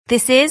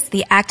This is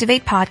the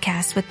Activate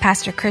Podcast with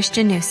Pastor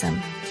Christian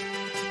Newsom.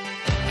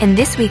 In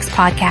this week's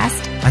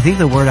podcast, I think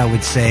the word I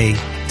would say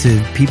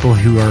to people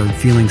who are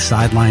feeling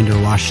sidelined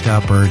or washed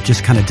up or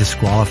just kind of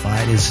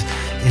disqualified is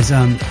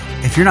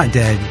if you're not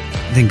dead,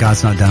 then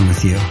God's not done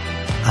with you.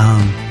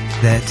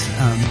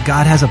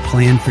 God has a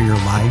plan for your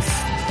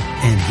life,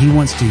 and He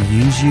wants to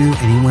use you,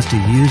 and He wants to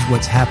use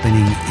what's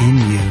happening in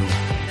you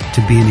to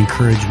be an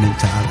encouragement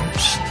to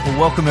others. Well,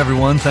 welcome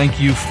everyone.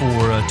 Thank you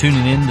for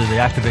tuning in to the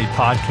Activate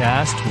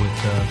Podcast with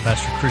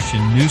Pastor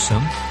Christian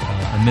Newsom,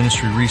 a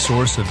ministry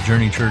resource of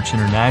Journey Church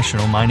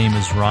International. My name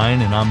is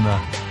Ryan, and I'm the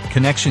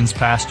Connections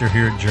Pastor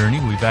here at Journey.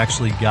 We've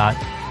actually got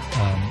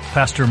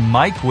Pastor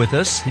Mike with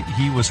us.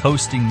 He was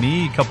hosting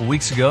me a couple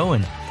weeks ago,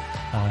 and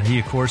he,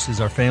 of course,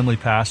 is our family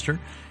pastor,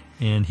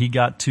 and he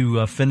got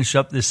to finish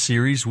up this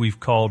series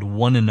we've called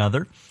One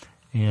Another.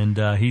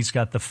 And he's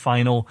got the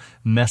final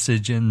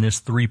message in this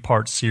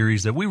three-part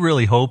series that we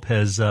really hope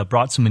has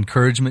brought some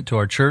encouragement to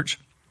our church.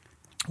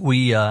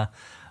 We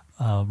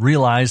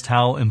realized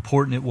how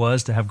important it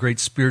was to have great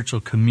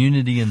spiritual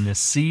community in this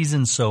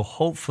season, so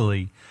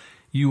hopefully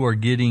you are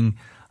getting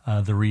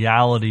the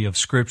reality of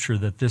Scripture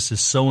that this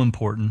is so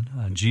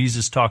important.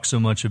 Jesus talks so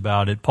much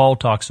about it. Paul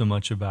talks so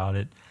much about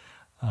it.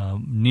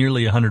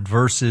 Nearly 100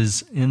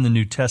 verses in the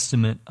New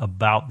Testament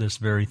about this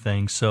very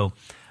thing. So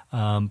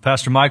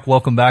Pastor Mike,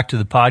 welcome back to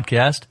the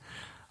podcast.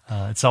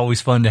 It's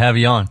always fun to have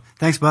you on.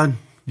 Thanks, bud.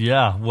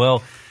 Yeah,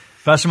 well,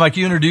 Pastor Mike,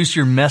 you introduced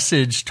your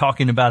message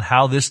talking about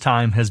how this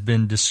time has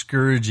been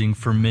discouraging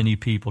for many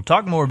people.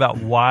 Talk more about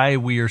why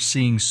we are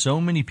seeing so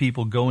many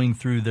people going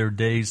through their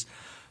days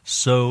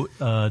so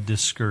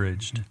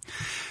discouraged.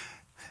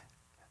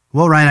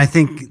 Well, Ryan, I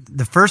think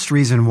the first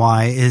reason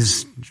why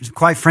is,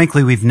 quite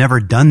frankly, we've never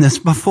done this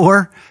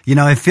before. You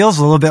know, it feels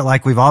a little bit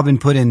like we've all been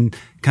put in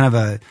kind of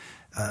a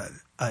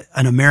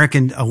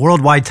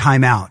worldwide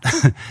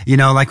timeout, you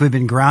know, like we've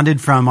been grounded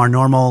from our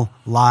normal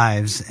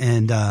lives.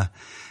 And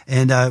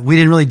we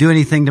didn't really do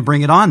anything to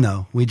bring it on,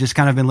 though. We just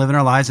kind of been living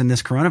our lives, and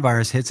this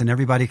coronavirus hits and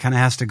everybody kind of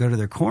has to go to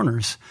their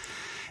corners.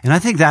 And I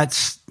think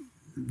that's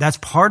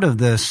part of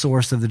the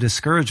source of the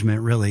discouragement,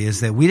 really,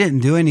 is that we didn't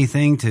do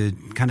anything to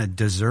kind of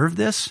deserve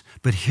this,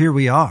 but here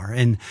we are.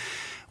 And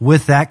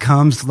with that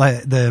comes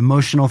the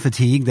emotional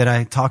fatigue that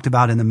I talked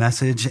about in the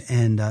message,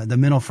 and the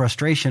mental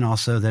frustration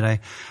also that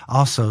I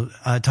also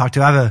talked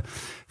to. I have a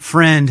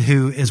friend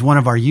who is one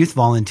of our youth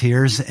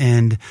volunteers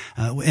and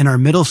in our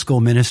middle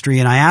school ministry,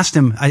 and I asked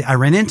him, I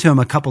ran into him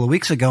a couple of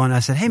weeks ago, and I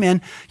said, "Hey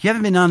man, you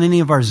haven't been on any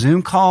of our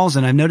Zoom calls,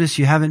 and I've noticed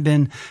you haven't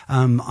been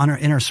in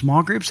our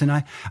small groups." And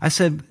I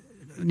said,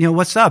 "You know,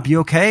 what's up? You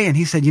okay?" And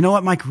he said, "You know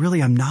what, Mike,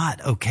 really, I'm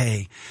not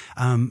okay.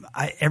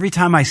 Every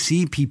time I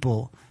see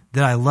people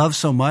that I love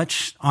so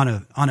much on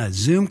a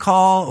Zoom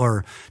call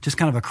or just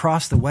kind of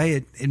across the way,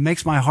 it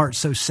makes my heart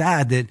so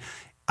sad that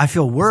I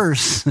feel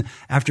worse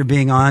after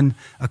being on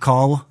a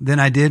call than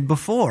I did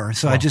before."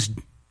 So I just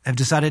have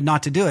decided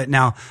not to do it.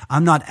 Now,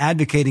 I'm not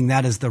advocating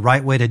that as the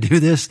right way to do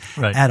this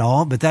at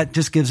all, but that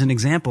just gives an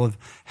example of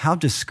how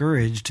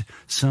discouraged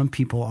some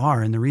people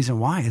are. And the reason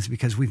why is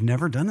because we've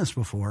never done this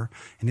before,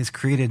 and it's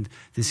created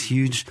this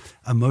huge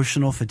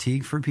emotional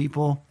fatigue for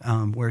people,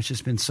 where it's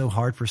just been so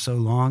hard for so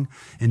long,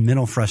 and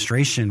mental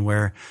frustration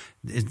where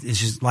it's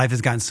just life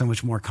has gotten so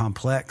much more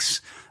complex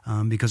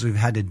because we've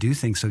had to do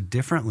things so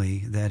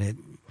differently that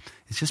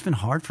it's just been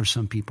hard for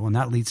some people, and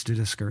that leads to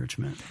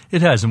discouragement.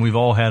 It has, and we've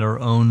all had our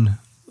own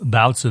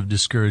bouts of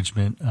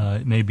discouragement.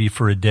 It may be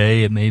for a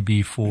day, it may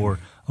be for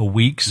a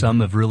week.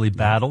 Some have really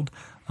battled,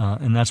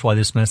 and that's why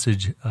this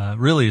message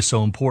really is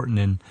so important.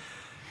 And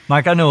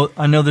Mike, I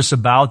know this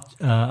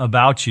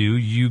about you.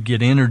 You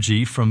get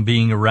energy from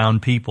being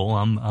around people.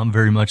 I'm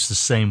very much the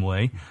same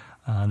way.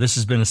 This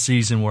has been a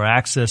season where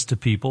access to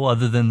people,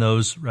 other than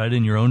those right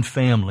in your own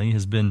family,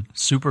 has been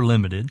super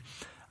limited.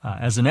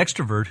 As an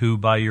extrovert who,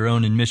 by your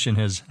own admission,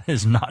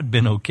 has not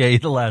been okay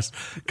the last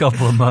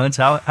couple of months,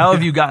 how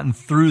have you gotten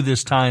through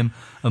this time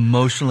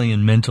emotionally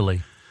and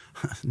mentally?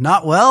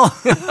 Not well.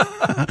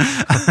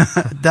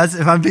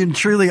 If I'm being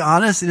truly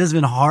honest, it has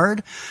been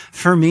hard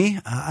for me.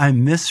 I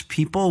miss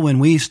people. When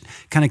we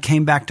kind of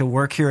came back to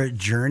work here at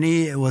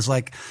Journey, it was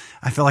like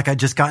I felt like I'd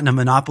just gotten a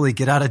Monopoly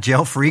get out of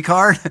jail free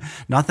card.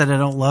 Not that I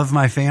don't love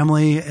my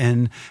family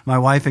and my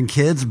wife and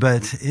kids,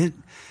 but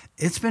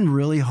it's been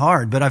really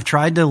hard, but I've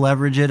tried to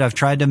leverage it. I've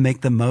tried to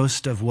make the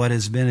most of what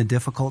has been a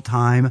difficult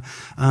time.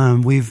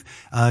 We've,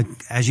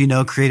 as you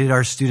know, created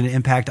our Student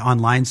Impact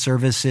online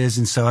services.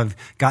 And so I've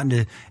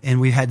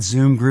and we had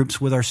Zoom groups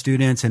with our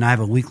students, and I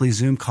have a weekly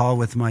Zoom call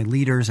with my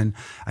leaders, and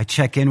I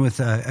check in with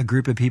a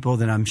group of people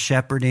that I'm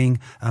shepherding,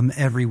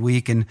 every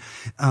week. And,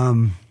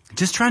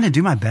 just trying to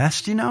do my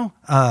best, you know.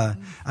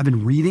 I've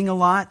been reading a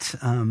lot.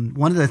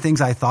 One of the things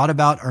I thought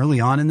about early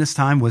on in this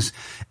time was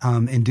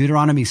in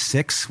Deuteronomy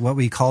 6, what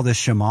we call the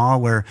Shema,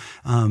 where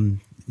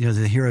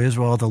the Hear O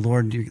Israel, the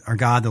Lord our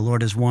God, the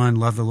Lord is one.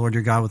 Love the Lord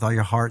your God with all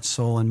your heart,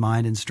 soul, and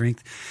mind and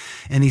strength.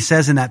 And he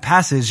says in that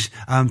passage,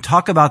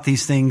 talk about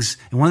these things.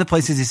 And one of the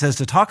places he says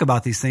to talk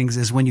about these things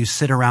is when you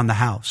sit around the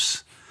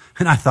house.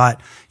 And I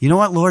thought, you know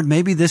what, Lord,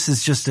 maybe this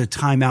is just a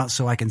timeout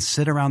so I can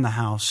sit around the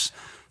house,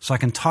 so I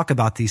can talk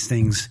about these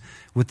things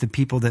with the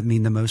people that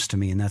mean the most to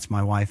me, and that's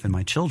my wife and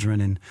my children.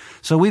 And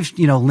so we've,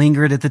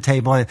 lingered at the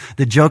table.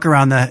 The joke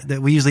around that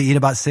we usually eat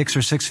about 6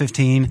 or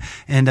 6:15,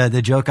 and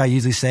the joke I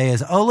usually say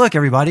is, "Oh, look,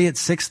 everybody,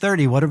 it's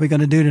 6:30. What are we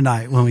going to do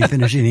tonight when we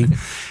finish eating?"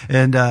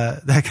 And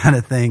that kind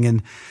of thing.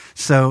 And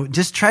so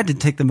just tried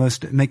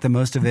to make the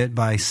most of it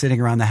by sitting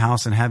around the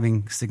house and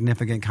having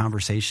significant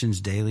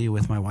conversations daily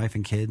with my wife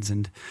and kids,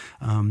 and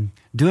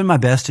doing my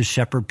best to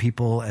shepherd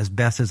people as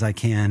best as I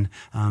can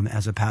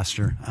as a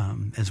pastor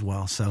as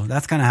well. So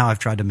that's kind of how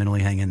I've tried to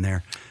mentally hang in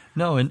there.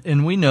 No,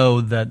 and we know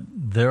that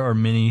there are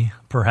many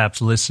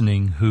perhaps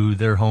listening who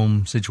their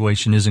home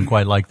situation isn't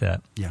quite like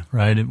that. Yeah.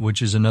 Right?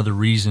 Which is another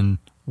reason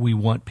we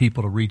want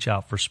people to reach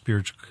out for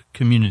spiritual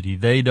community.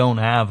 They don't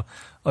have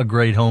a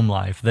great home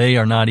life. They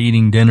are not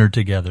eating dinner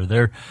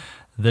together.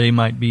 They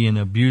might be in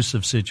an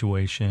abusive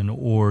situation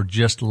or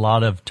just a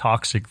lot of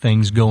toxic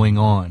things going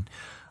on.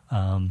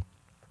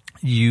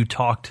 You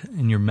talked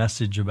in your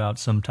message about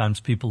sometimes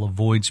people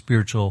avoid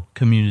spiritual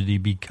community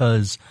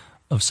because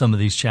of some of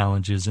these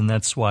challenges, and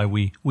that's why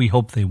we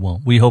hope they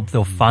won't. We hope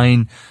they'll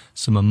find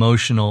some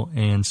emotional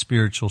and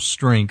spiritual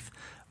strength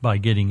by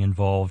getting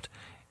involved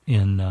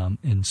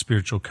in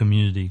spiritual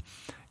community.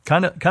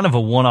 Kind of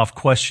a one-off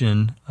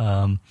question,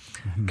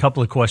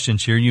 couple of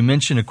questions here. You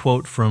mentioned a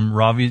quote from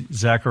Ravi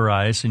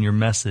Zacharias in your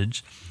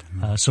message.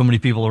 So many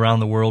people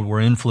around the world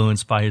were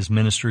influenced by his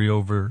ministry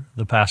over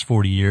the past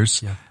 40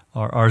 years. Yeah.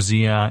 Our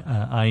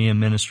RZIM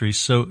ministry,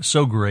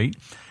 so great.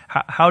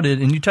 How did,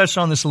 and you touched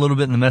on this a little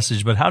bit in the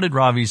message, but how did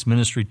Ravi's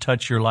ministry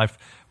touch your life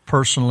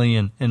personally,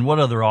 and what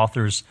other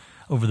authors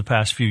over the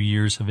past few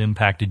years have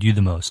impacted you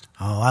the most?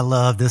 Oh, I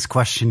love this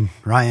question,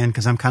 Ryan,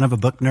 because I'm kind of a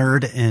book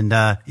nerd.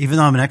 And even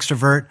though I'm an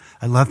extrovert,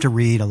 I love to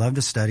read. I love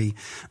to study.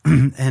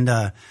 And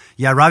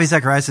Ravi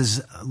Zacharias'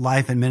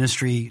 life and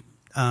ministry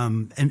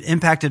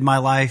impacted my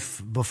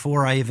life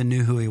before I even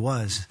knew who he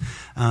was.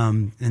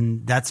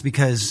 And that's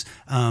because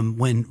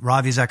when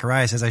Ravi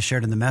Zacharias, as I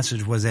shared in the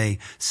message, was a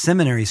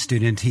seminary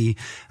student, he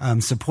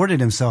supported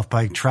himself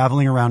by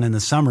traveling around in the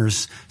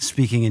summers,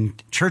 speaking in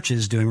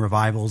churches, doing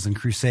revivals and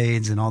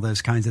crusades and all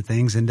those kinds of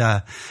things. And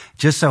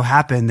just so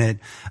happened that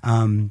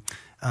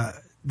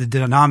the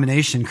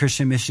denomination,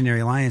 Christian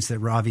Missionary Alliance, that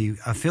Ravi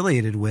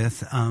affiliated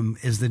with,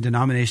 is the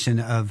denomination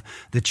of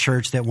the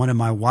church that one of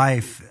my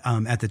wife,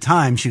 at the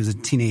time, she was a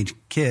teenage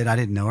kid, I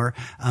didn't know her,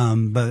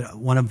 but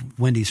one of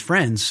Wendy's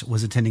friends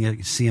was attending a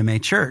CMA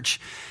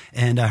church.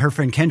 And her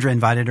friend Kendra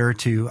invited her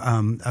to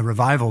a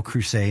revival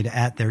crusade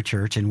at their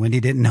church, and Wendy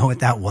didn't know what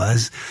that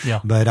was. Yeah.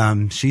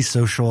 But she's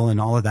social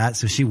and all of that,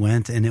 so she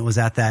went, and it was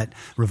at that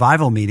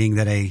revival meeting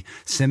that a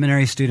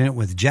seminary student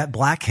with jet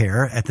black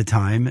hair at the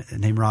time,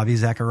 named Ravi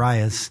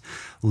Zacharias,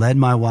 led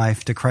my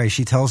wife to Christ.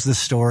 She tells the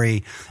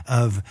story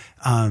of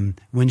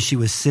when she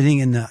was sitting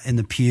in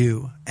the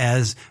pew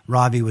as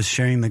Ravi was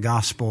sharing the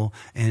gospel,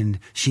 and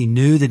she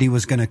knew that he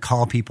was going to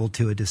call people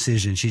to a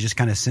decision. She just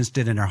kind of sensed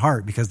it in her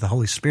heart because the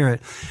Holy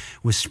Spirit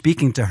was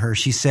speaking to her.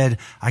 She said,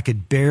 "I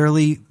could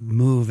barely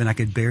move and I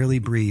could barely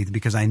breathe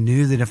because I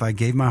knew that if I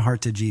gave my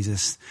heart to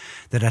Jesus,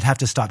 that I'd have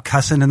to stop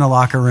cussing in the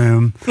locker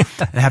room.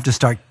 I'd have to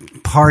start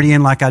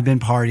partying like I'd been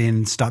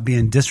partying, stop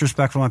being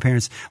disrespectful to my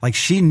parents." Like,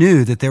 she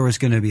knew that there was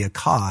going to be a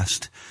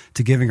cost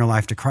to giving her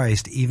life to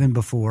Christ even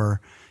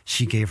before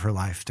she gave her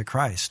life to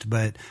Christ.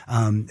 But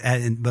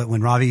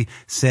when Ravi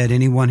said,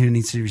 "Anyone who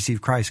needs to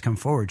receive Christ, come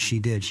forward," she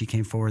did. She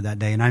came forward that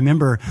day. And I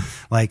remember,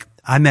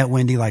 I met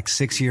Wendy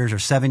 6 years or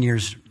 7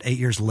 years, 8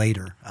 years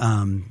later.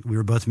 We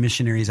were both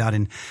missionaries out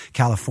in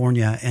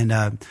California. And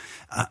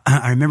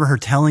I remember her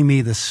telling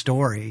me the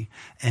story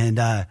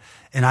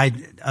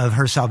of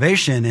her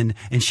salvation.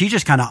 And she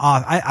just kind of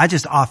I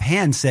just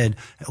offhand said,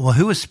 "Well,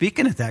 who was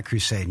speaking at that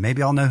crusade?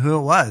 Maybe I'll know who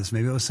it was.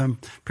 Maybe it was some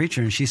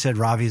preacher." And she said,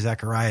 "Ravi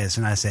Zacharias."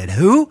 And I said,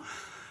 "Who?"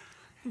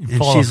 You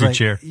fall off your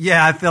chair.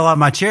 Yeah, I fell out of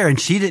my chair, and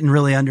she didn't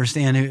really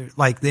understand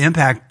the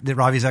impact that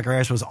Ravi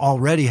Zacharias was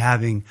already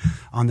having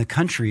on the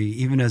country,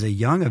 even as a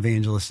young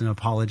evangelist and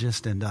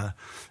apologist. And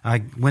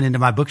I went into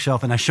my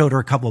bookshelf and I showed her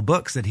a couple of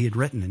books that he had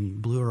written, and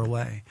blew her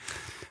away.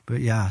 But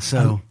yeah,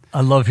 so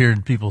I love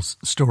hearing people's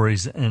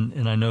stories,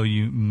 and I know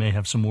you may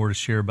have some more to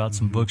share about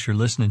some books you're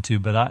listening to,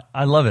 but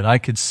I love it. I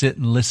could sit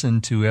and listen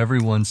to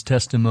everyone's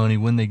testimony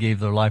when they gave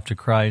their life to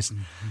Christ.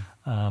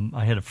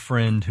 I had a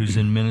friend who's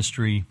in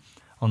ministry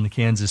on the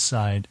Kansas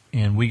side,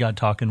 and we got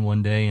talking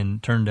one day,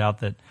 and turned out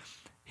that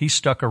he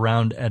stuck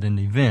around at an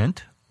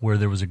event where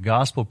there was a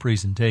gospel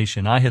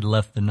presentation. I had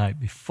left the night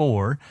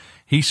before.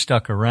 He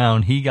stuck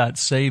around. He got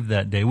saved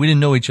that day. We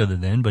didn't know each other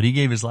then, but he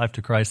gave his life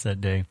to Christ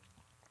that day.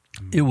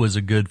 It was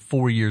a good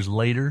 4 years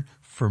later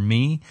for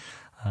me.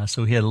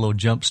 So he had a little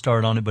jump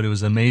start on it, but it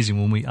was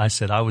amazing when I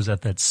said I was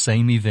at that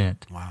same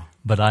event. Wow.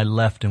 But I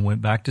left and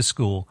went back to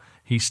school.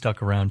 He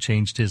stuck around,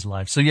 changed his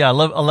life. So yeah, I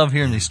love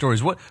hearing these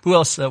stories. Who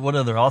else? What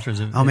other authors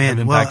have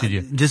impacted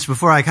you? Just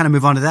before I kind of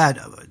move on to that,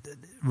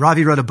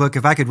 Ravi wrote a book.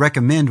 If I could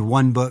recommend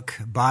one book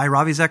by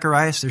Ravi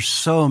Zacharias, there's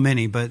so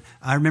many, but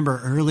I remember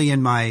early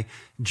in my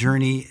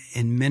journey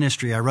in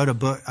ministry, I read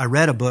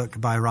a book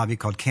by Ravi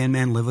called Can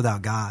Man Live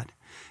Without God?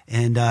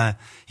 And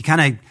he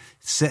kind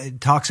of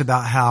talks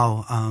about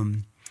how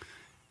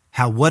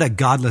what a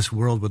godless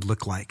world would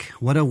look like,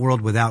 what a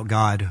world without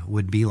God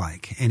would be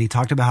like. And he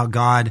talked about how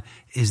God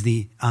is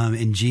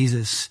in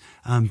Jesus,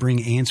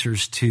 bring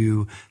answers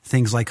to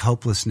things like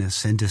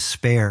hopelessness and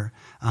despair.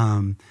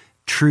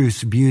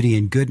 Truth, beauty,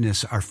 and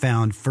goodness are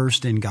found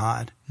first in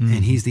God. Mm-hmm.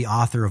 And he's the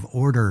author of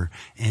order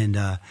and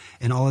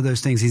all of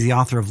those things. He's the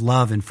author of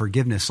love and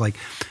forgiveness. Like,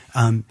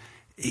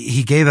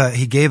 he gave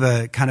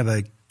a kind of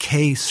a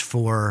case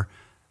for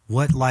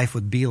what life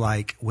would be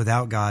like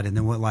without God and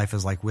then what life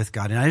is like with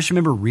God. And I just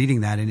remember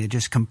reading that, and it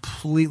just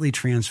completely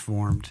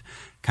transformed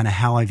kind of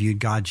how I viewed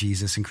God,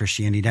 Jesus, and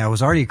Christianity. Now, I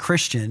was already a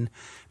Christian,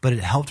 but it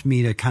helped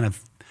me to kind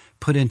of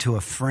put into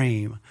a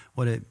frame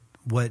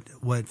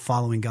what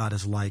following God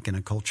is like in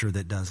a culture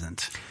that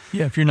doesn't.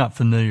 Yeah, if you're not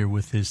familiar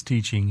with his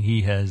teaching,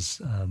 he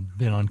has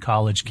been on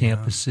college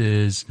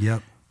campuses.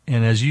 Yep.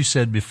 And as you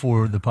said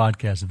before the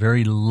podcast,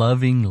 very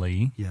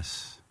lovingly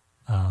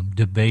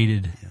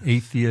debated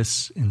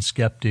atheists and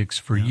skeptics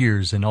for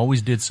years, and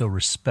always did so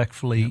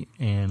respectfully,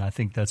 and I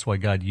think that's why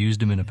God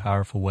used him in a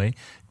powerful way.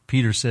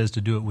 Peter says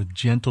to do it with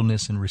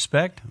gentleness and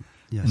respect,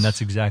 and that's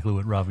exactly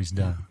what Ravi's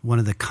done. Yeah. One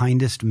of the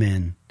kindest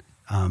men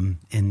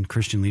in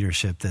Christian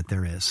leadership that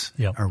there is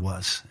or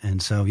was.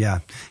 And so,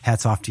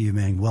 hats off to you,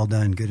 man. Well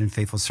done, good and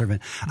faithful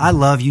servant. Mm-hmm. I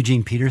love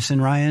Eugene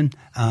Peterson, Ryan,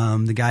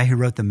 the guy who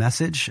wrote The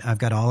Message. I've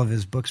got all of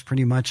his books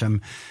pretty much.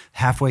 I'm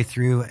halfway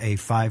through a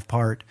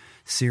 5-part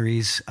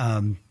series.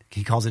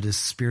 He calls it his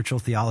Spiritual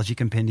Theology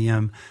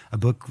Compendium. The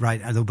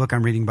book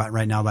I'm reading about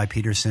right now by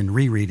Peterson,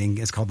 rereading,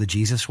 is called The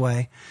Jesus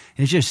Way.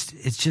 And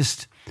it's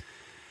just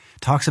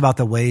talks about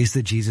the ways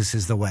that Jesus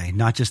is the way,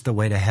 not just the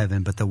way to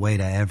heaven, but the way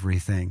to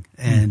everything.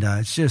 And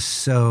it's just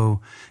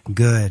so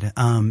good.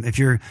 If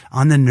you're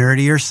on the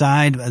nerdier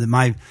side,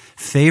 my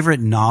favorite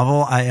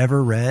novel I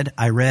ever read,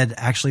 I read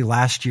actually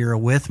last year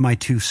with my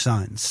 2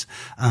 sons.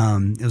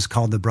 It was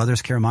called The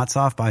Brothers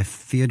Karamazov by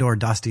Fyodor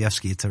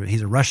Dostoevsky.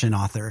 He's a Russian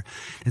author.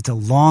 It's a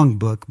long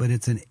book, but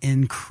it's an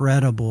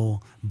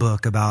incredible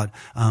book about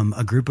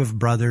a group of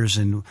brothers,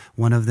 and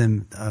one of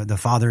them, the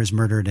father is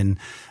murdered, and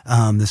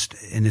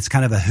it's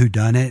kind of a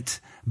whodunit,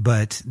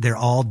 but they're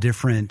all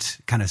different,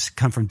 kind of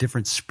come from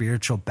different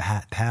spiritual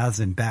paths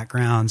and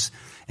backgrounds,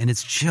 and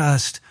it's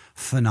just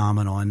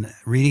phenomenal. And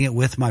reading it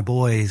with my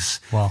boys,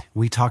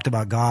 we talked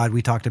about God,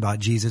 we talked about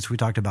Jesus, we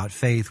talked about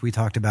faith, we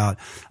talked about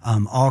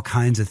all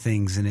kinds of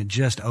things, and it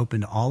just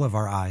opened all of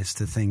our eyes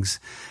to things.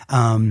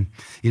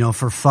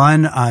 For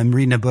fun, I'm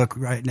reading a book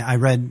right now. I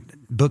read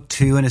book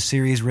 2 in a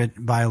series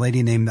written by a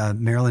lady named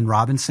Marilyn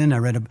Robinson. I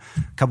read a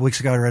couple weeks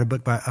ago, I read a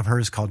book of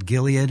hers called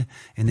Gilead,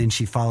 and then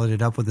she followed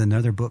it up with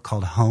another book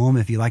called Home.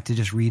 If you like to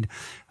just read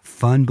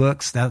fun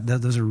books,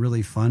 those are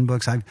really fun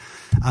books. I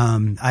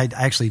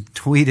actually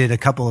tweeted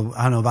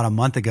about a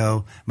month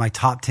ago, my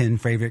top 10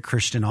 favorite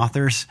Christian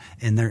authors,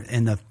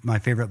 and my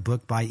favorite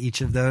book by each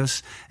of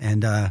those.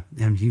 And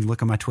you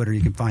look on my Twitter,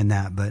 you can find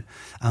that. But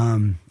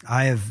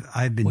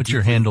I've been. What's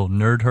your handle?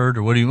 Nerd Herd,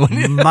 or what do you want?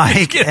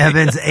 Mike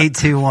Evans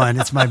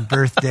 821. It's my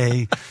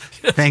birthday.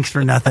 Thanks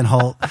for nothing,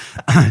 Holt.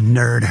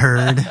 Nerd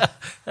Herd.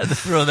 I had to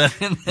throw that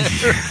in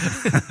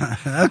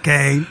there.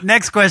 Okay,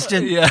 next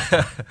question. Yeah.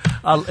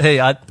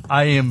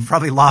 I am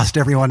probably lost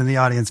everyone in the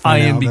audience. I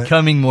am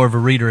becoming more of a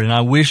reader, and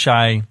I wish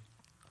the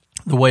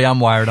way I'm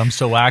wired, I'm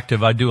so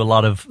active. I do a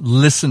lot of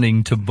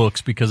listening to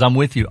books because I'm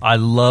with you. I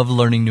love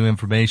learning new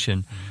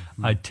information.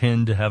 I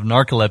tend to have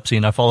narcolepsy,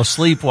 and I fall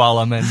asleep while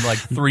I'm in like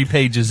 3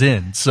 pages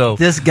in. So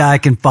this guy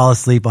can fall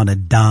asleep on a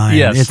dime.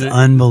 Yes, it's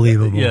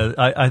unbelievable. Yeah,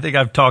 I think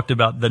I've talked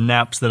about the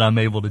naps that I'm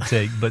able to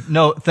take. But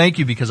no, thank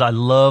you, because I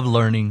love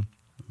learning.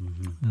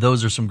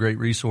 Those are some great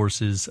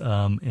resources,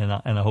 and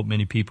I hope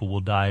many people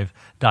will dive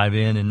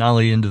in, and not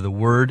only into the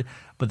Word,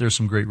 but there's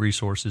some great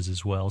resources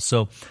as well.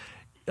 So,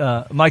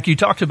 Mike, you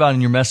talked about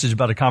in your message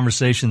about a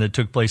conversation that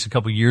took place a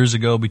couple years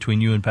ago between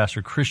you and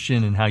Pastor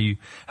Christian, and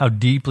how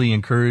deeply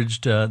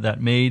encouraged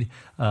that made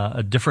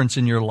a difference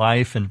in your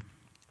life. And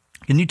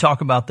can you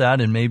talk about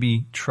that and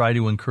maybe try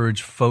to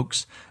encourage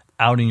folks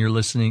out in our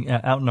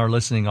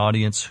listening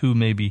audience who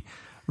may be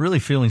really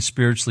feeling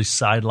spiritually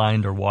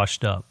sidelined or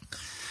washed up?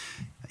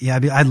 Yeah,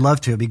 I'd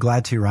love to. I'd be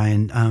glad to,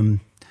 Ryan.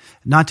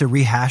 Not to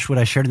rehash what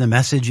I shared in the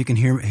message. You can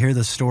hear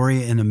the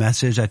story in the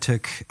message. I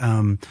took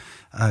a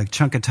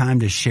chunk of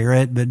time to share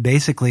it, but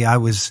basically I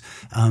was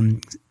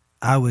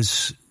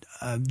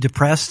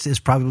depressed is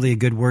probably a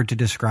good word to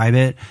describe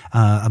it.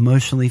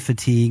 Emotionally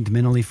fatigued,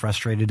 mentally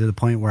frustrated, to the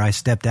point where I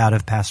stepped out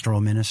of pastoral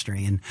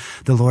ministry. And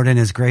the Lord in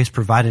His grace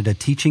provided a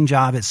teaching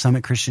job at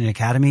Summit Christian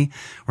Academy,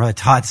 where I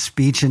taught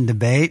speech and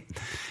debate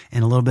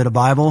and a little bit of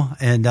Bible.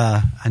 And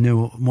I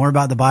knew more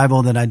about the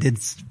Bible than I did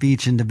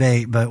speech and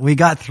debate, but we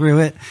got through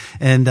it,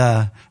 and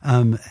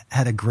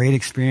had a great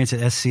experience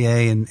at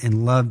SCA,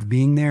 and loved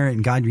being there.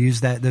 And God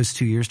used those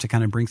 2 years to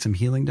kind of bring some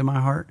healing to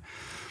my heart.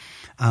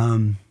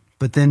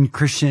 But then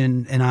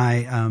Christian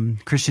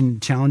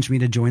challenged me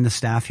to join the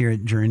staff here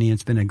at Journey.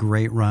 It's been a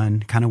great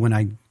run, kind of when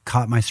I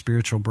caught my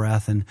spiritual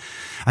breath. And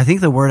I think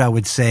the word I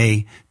would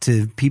say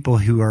to people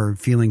who are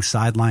feeling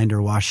sidelined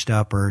or washed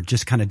up or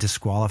just kind of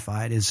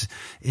disqualified is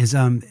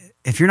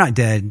if you're not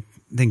dead,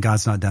 then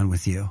God's not done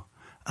with you.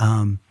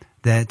 God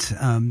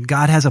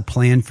has a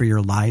plan for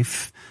your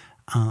life.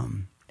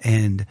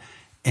 And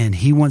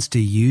he wants to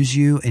use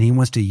you, and he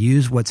wants to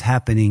use what's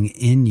happening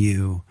in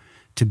you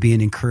to be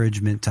an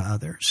encouragement to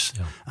others.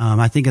 Yeah.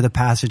 I think of the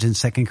passage in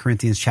 2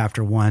 Corinthians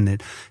chapter 1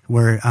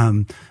 where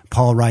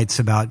Paul writes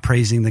about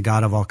praising the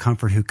God of all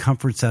comfort, who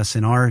comforts us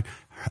in our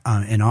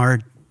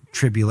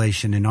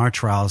tribulation, in our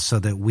trials, so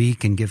that we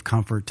can give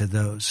comfort to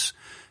those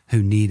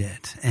who need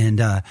it.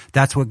 And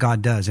that's what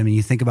God does. I mean,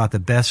 you think about the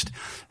best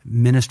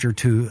minister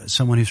to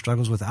someone who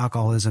struggles with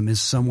alcoholism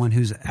is someone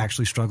who's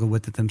actually struggled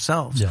with it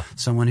themselves. Yeah.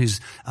 Someone who's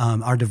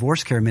our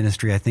divorce care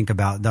ministry, I think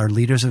about our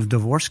leaders of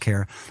divorce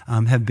care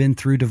have been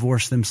through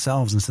divorce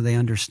themselves, and so they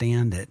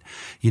understand it.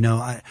 You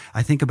know,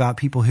 I think about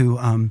people who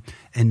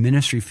in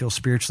ministry feel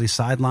spiritually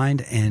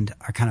sidelined and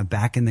are kind of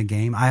back in the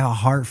game. I have a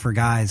heart for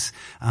guys,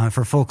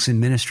 for folks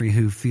in ministry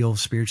who feel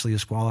spiritually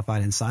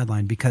disqualified and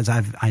sidelined, because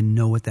I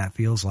know what that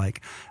feels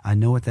like. I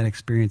know what that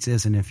experience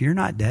is. And if you're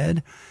not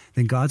dead,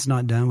 then God's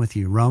not done with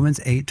you. Romans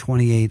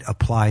 8:28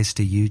 applies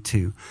to you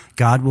too.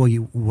 God will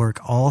work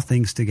all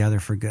things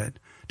together for good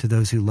to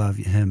those who love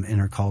him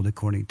and are called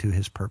according to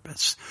his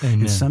purpose.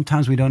 Amen. And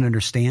sometimes we don't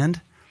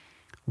understand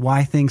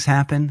why things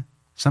happen.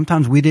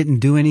 Sometimes we didn't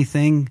do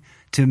anything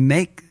to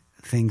make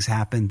things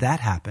happen. That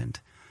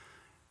happened.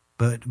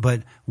 But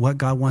what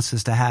God wants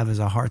us to have is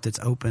a heart that's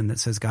open, that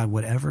says, God,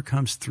 whatever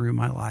comes through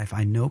my life,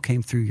 I know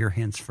came through your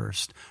hands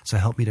first. So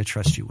help me to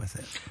trust you with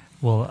it.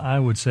 Well, I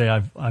would say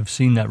I've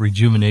seen that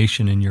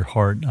rejuvenation in your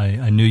heart.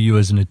 I knew you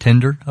as an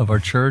attender of our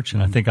church,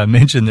 and I think I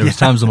mentioned there was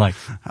times I'm like,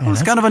 I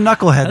was kind of a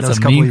knucklehead. That's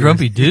a mean,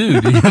 grumpy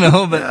dude, you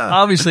know. But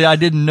obviously, I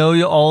didn't know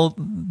you all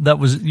that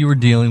you were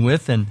dealing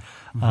with, and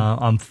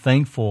I'm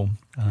thankful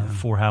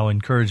for how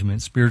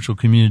encouragement, spiritual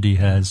community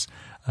has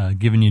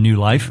given you new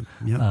life,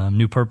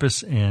 new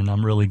purpose, and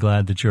I'm really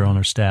glad that you're on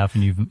our staff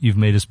and you've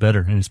made us better,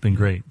 and it's been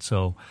great.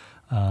 So,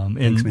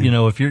 Thanks, you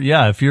know, if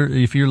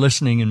you're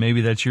listening, and maybe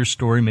that's your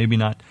story, maybe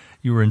not,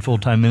 you were in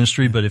full-time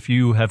ministry, but if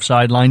you have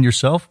sidelined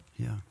yourself,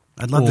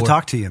 I'd love to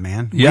talk to you,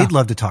 man. We'd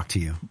love to talk to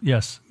you.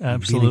 Yes,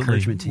 absolutely. Be an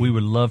encouragement to you. We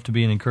would love to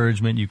be an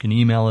encouragement. You can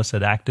email us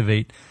at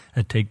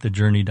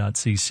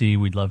activate@takethejourney.cc.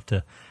 We'd love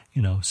to,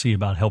 see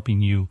about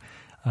helping you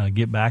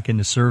get back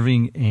into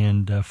serving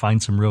and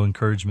find some real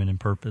encouragement and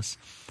purpose.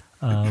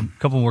 A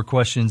couple more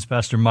questions,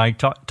 Pastor Mike.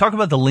 Talk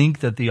about the link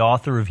that the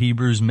author of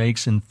Hebrews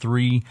makes in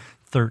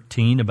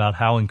 3:13 about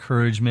how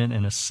encouragement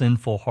and a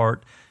sinful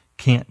heart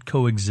can't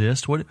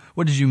coexist. What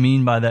did you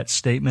mean by that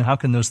statement? How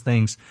can those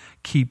things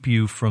keep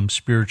you from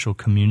spiritual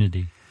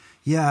community?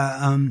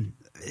 Yeah,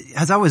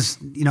 as I was,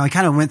 I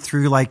kind of went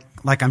through like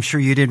I'm sure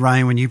you did,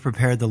 Ryan, when you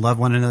prepared the Love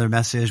One Another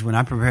message. When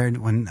I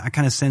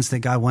kind of sensed that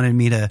God wanted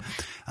me to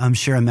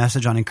share a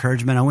message on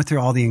encouragement, I went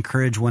through all the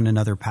encourage one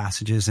another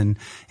passages and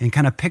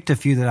kind of picked a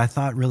few that I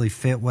thought really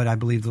fit what I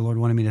believe the Lord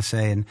wanted me to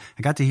say. And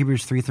I got to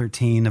Hebrews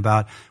 3:13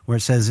 about where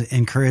it says,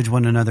 encourage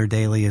one another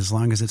daily as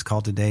long as it's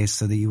called today,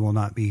 so that you will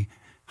not be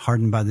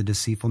hardened by the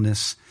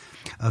deceitfulness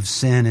of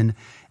sin.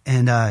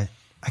 And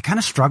I kind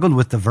of struggled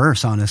with the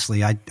verse,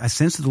 honestly. I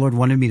sensed that the Lord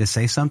wanted me to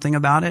say something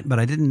about it, but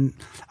I didn't.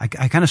 I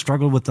kind of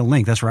struggled with the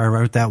link. That's where I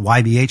wrote that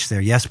YBH there.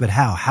 Yes, but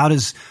how? How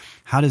does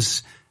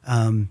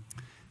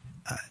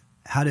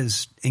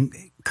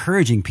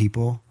encouraging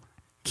people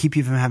keep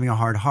you from having a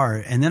hard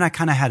heart? And then I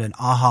kind of had an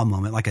aha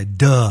moment, like a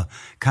duh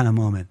kind of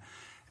moment.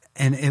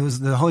 And it was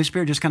the Holy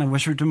Spirit just kind of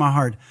whispered to my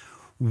heart,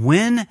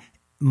 when,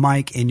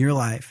 Mike, in your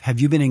life, have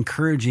you been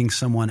encouraging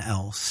someone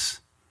else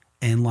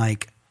and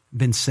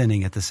been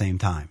sinning at the same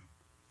time?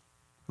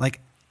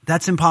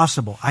 That's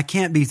impossible. I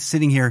can't be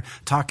sitting here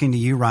talking to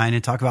you, Ryan,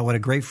 and talk about what a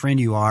great friend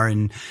you are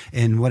and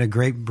what a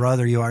great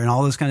brother you are and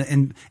all those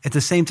and at the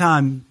same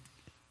time,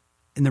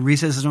 in the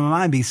recesses of my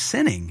mind, be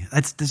sinning.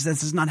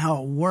 That's not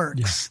how it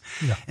works.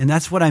 Yeah. And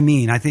that's what I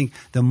mean. I think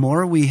the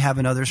more we have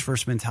an others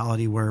first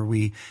mentality where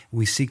we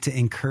seek to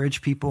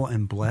encourage people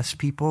and bless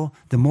people,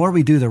 the more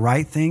we do the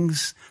right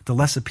things, the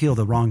less appeal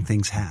the wrong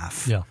things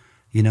have. Yeah.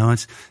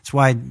 It's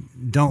why I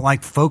don't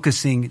like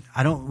focusing.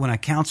 When I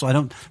counsel, I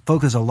don't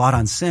focus a lot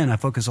on sin. I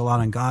focus a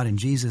lot on God and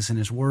Jesus and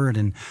his word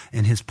and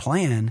his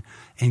plan,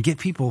 and get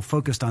people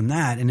focused on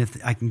that. And if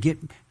I can get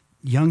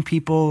young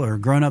people or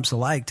grown-ups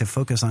alike to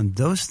focus on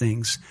those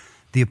things,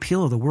 the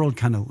appeal of the world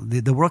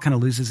the world kind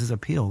of loses its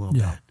appeal a little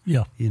bit.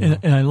 Yeah.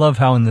 And I love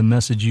how in the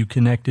message you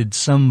connected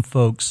some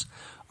folks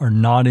are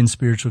not in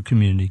spiritual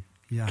community.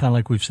 Yeah. Kind of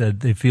like we've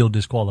said, they feel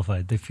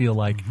disqualified. They feel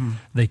like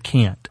they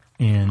can't.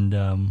 And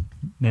man,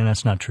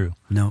 that's not true.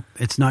 No,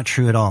 it's not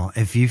true at all.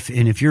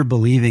 If you're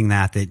believing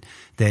that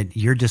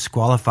you're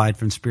disqualified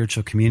from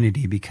spiritual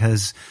community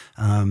because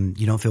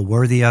you don't feel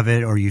worthy of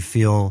it, or you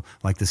feel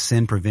like the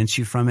sin prevents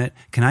you from it,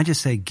 can I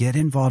just say, get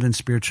involved in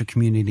spiritual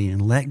community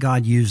and let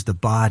God use the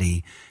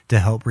body to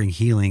help bring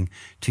healing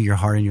to your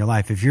heart and your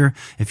life. If you're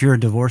a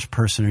divorced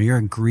person, or you're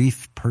a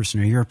grief person,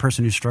 or you're a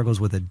person who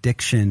struggles with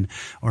addiction,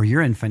 or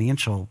you're in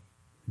financial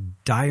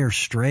dire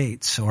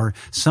straits or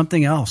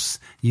something else,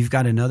 you've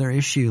got another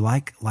issue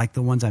like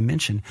the ones I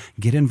mentioned,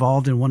 get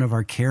involved in one of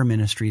our care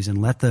ministries and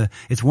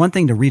it's one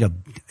thing to read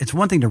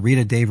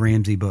a Dave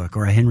Ramsey book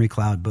or a Henry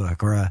Cloud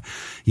book or a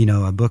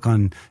book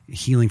on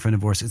healing from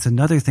divorce. It's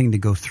another thing to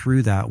go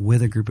through that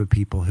with a group of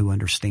people who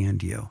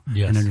understand you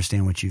and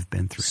understand what you've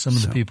been through. Some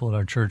of the people at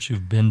our church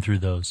who've been through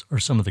those are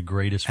some of the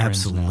greatest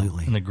friends now,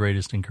 and the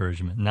greatest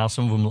encouragement. Now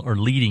some of them are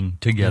leading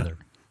together.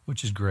 Yeah.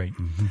 Which is great.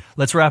 Mm-hmm.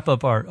 Let's wrap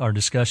up our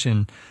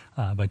discussion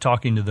by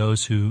talking to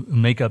those who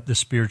make up the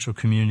spiritual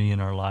community in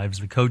our lives,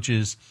 the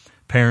coaches,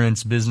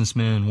 parents,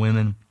 businessmen and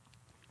women,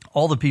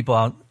 all the people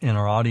out in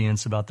our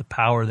audience, about the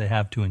power they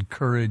have to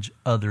encourage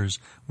others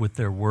with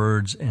their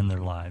words and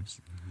their lives.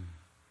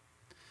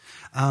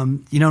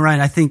 Mm-hmm.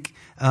 Ryan, I think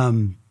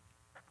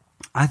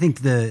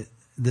the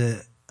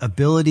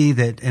ability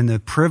and the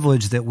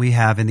privilege that we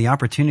have and the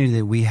opportunity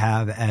that we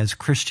have as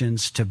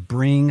Christians to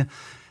bring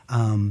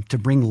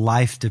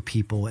life to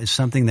people is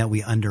something that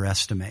we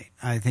underestimate.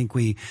 I think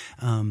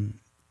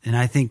and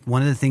I think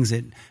one of the things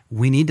that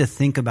we need to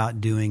think about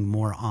doing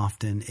more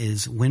often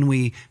is when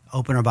we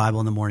open our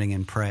Bible in the morning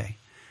and pray,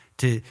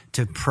 to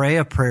pray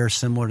a prayer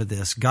similar to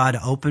this: God,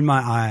 open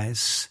my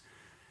eyes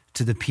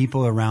to the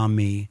people around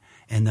me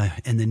and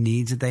the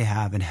needs that they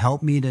have, and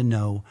help me to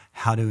know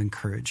how to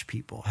encourage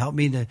people. Help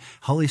me to,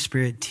 Holy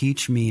Spirit,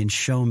 teach me and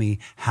show me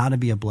how to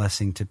be a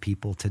blessing to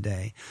people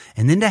today.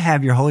 And then to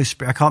have your Holy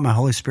Spirit, I call it my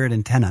Holy Spirit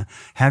antenna,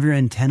 have your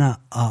antenna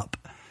up,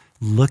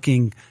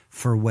 looking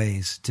for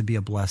ways to be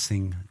a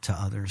blessing to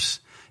others.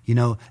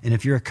 And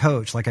if you're a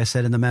coach, like I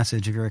said in the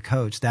message, if you're a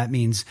coach, that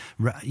means,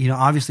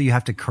 obviously you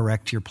have to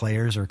correct your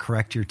players or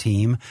correct your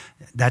team.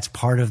 That's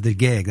part of the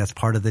gig. That's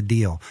part of the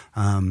deal.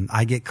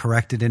 I get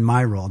corrected in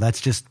my role.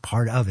 That's just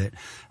part of it.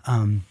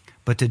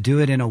 But to do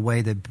it in a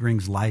way that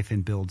brings life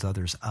and builds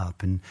others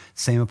up. And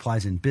same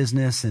applies in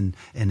business and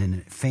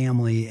in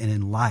family and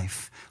in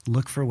life.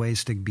 Look for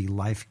ways to be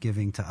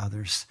life-giving to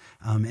others.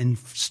 And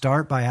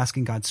start by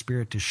asking God's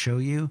Spirit to show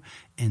you,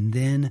 and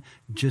then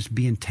just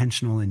be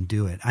intentional and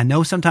do it. I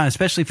know sometimes,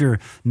 especially if you're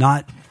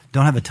don't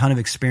have a ton of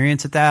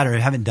experience at that, or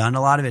haven't done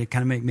a lot of it, it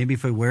kind of maybe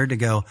feel weird to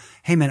go,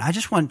 hey man, I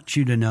just want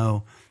you to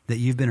know that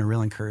you've been a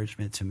real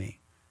encouragement to me,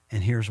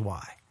 and here's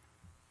why.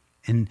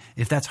 And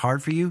if that's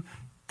hard for you,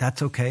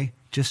 that's okay.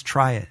 Just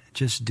try it.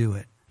 Just do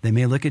it. They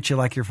may look at you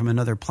like you're from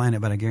another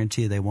planet, but I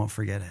guarantee you they won't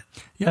forget it.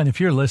 Yeah, and if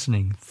you're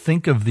listening,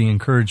 think of the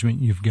encouragement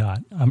you've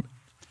got.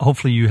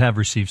 Hopefully you have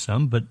received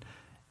some, but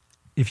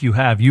if you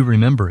have, you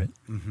remember it.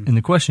 Mm-hmm. And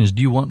the question is,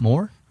 do you want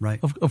more? Right.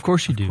 Of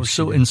course you do.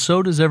 And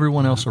so does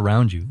everyone else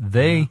around you.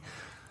 They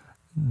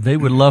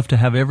would love to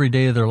have every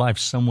day of their life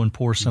someone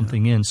pour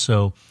something in.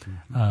 So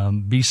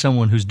be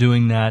someone who's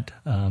doing that.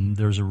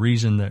 There's a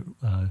reason that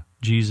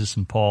Jesus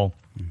and Paul,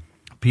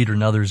 Peter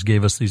and others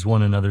gave us these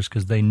one another's,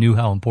 because they knew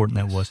how important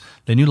that was.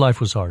 They knew life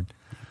was hard,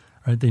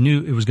 right? They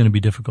knew it was going to be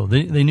difficult.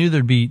 They knew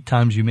there'd be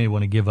times you may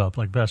want to give up,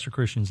 like Pastor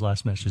Christian's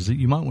last message, that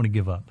you might want to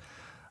give up.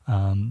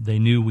 They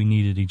knew we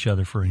needed each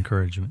other for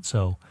encouragement.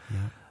 So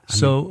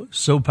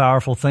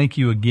powerful. Thank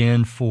you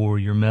again for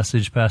your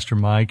message, Pastor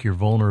Mike, your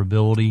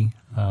vulnerability,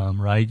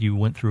 right? You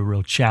went through a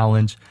real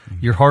challenge.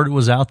 Mm-hmm. Your heart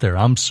was out there.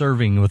 I'm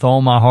serving with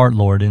all my heart,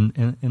 Lord,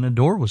 and a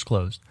door was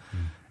closed.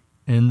 Mm-hmm.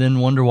 And then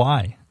wonder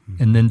why.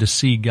 And then to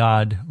see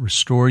God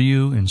restore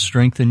you and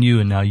strengthen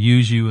you and now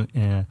use you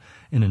in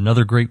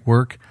another great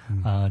work,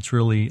 it's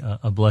really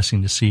a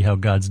blessing to see how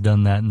God's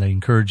done that, and the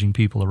encouraging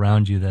people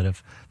around you that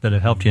have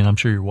helped you. And I'm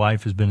sure your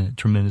wife has been a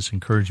tremendous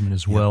encouragement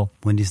as well.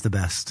 Wendy's the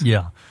best.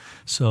 Yeah.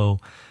 So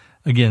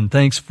again,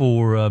 thanks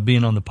for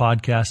being on the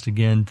podcast.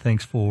 Again,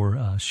 thanks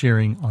for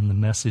sharing on the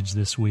message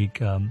this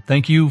week.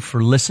 Thank you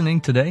for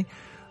listening today.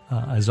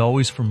 As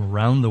always, from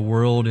around the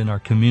world in our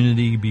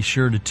community, be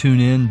sure to tune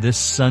in this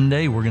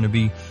Sunday. We're going to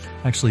be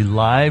actually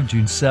live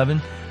June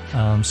 7th.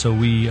 So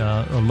we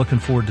are looking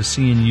forward to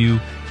seeing you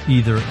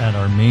either at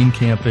our main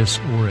campus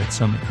or at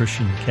Summit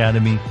Christian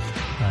Academy,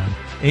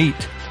 8,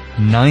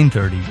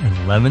 9:30, and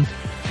 11.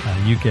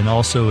 You can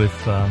also,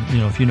 if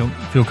you don't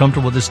feel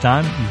comfortable this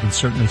time, you can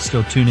certainly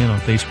still tune in on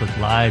Facebook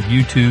Live,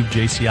 YouTube,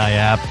 JCI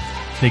app,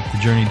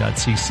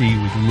 takethejourney.cc.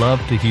 We'd love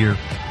to hear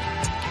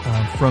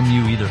from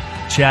you, either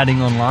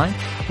chatting online,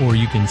 or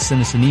you can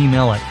send us an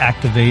email at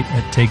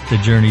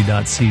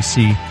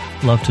activate@takethejourney.cc.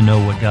 Love to know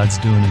what God's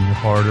doing in your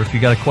heart, or if you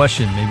got a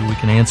question, maybe we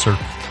can answer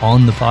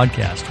on the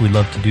podcast. We'd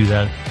love to do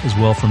that as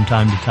well from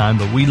time to time.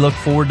 But we look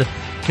forward to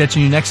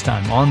catching you next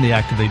time on the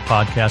Activate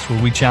podcast,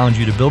 where we challenge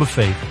you to build a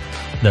faith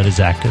that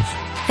is active.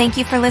 Thank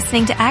you for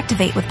listening to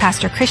Activate with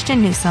Pastor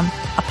Christian Newsom,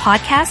 a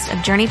podcast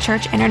of Journey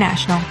Church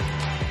International.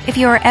 If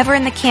you are ever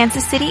in the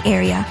Kansas City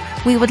area,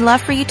 we would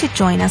love for you to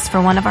join us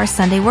for one of our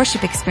Sunday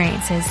worship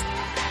experiences.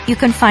 You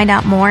can find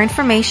out more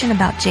information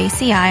about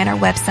JCI on our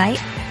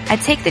website at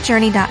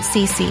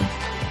takethejourney.cc.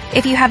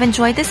 If you have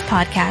enjoyed this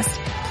podcast,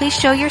 please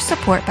show your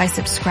support by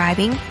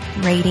subscribing,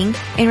 rating,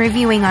 and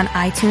reviewing on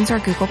iTunes or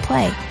Google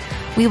Play.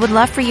 We would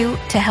love for you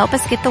to help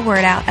us get the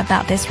word out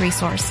about this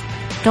resource.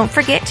 Don't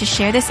forget to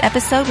share this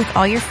episode with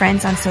all your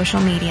friends on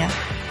social media.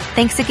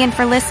 Thanks again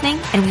for listening,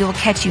 and we will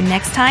catch you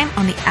next time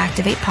on the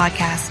Activate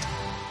Podcast.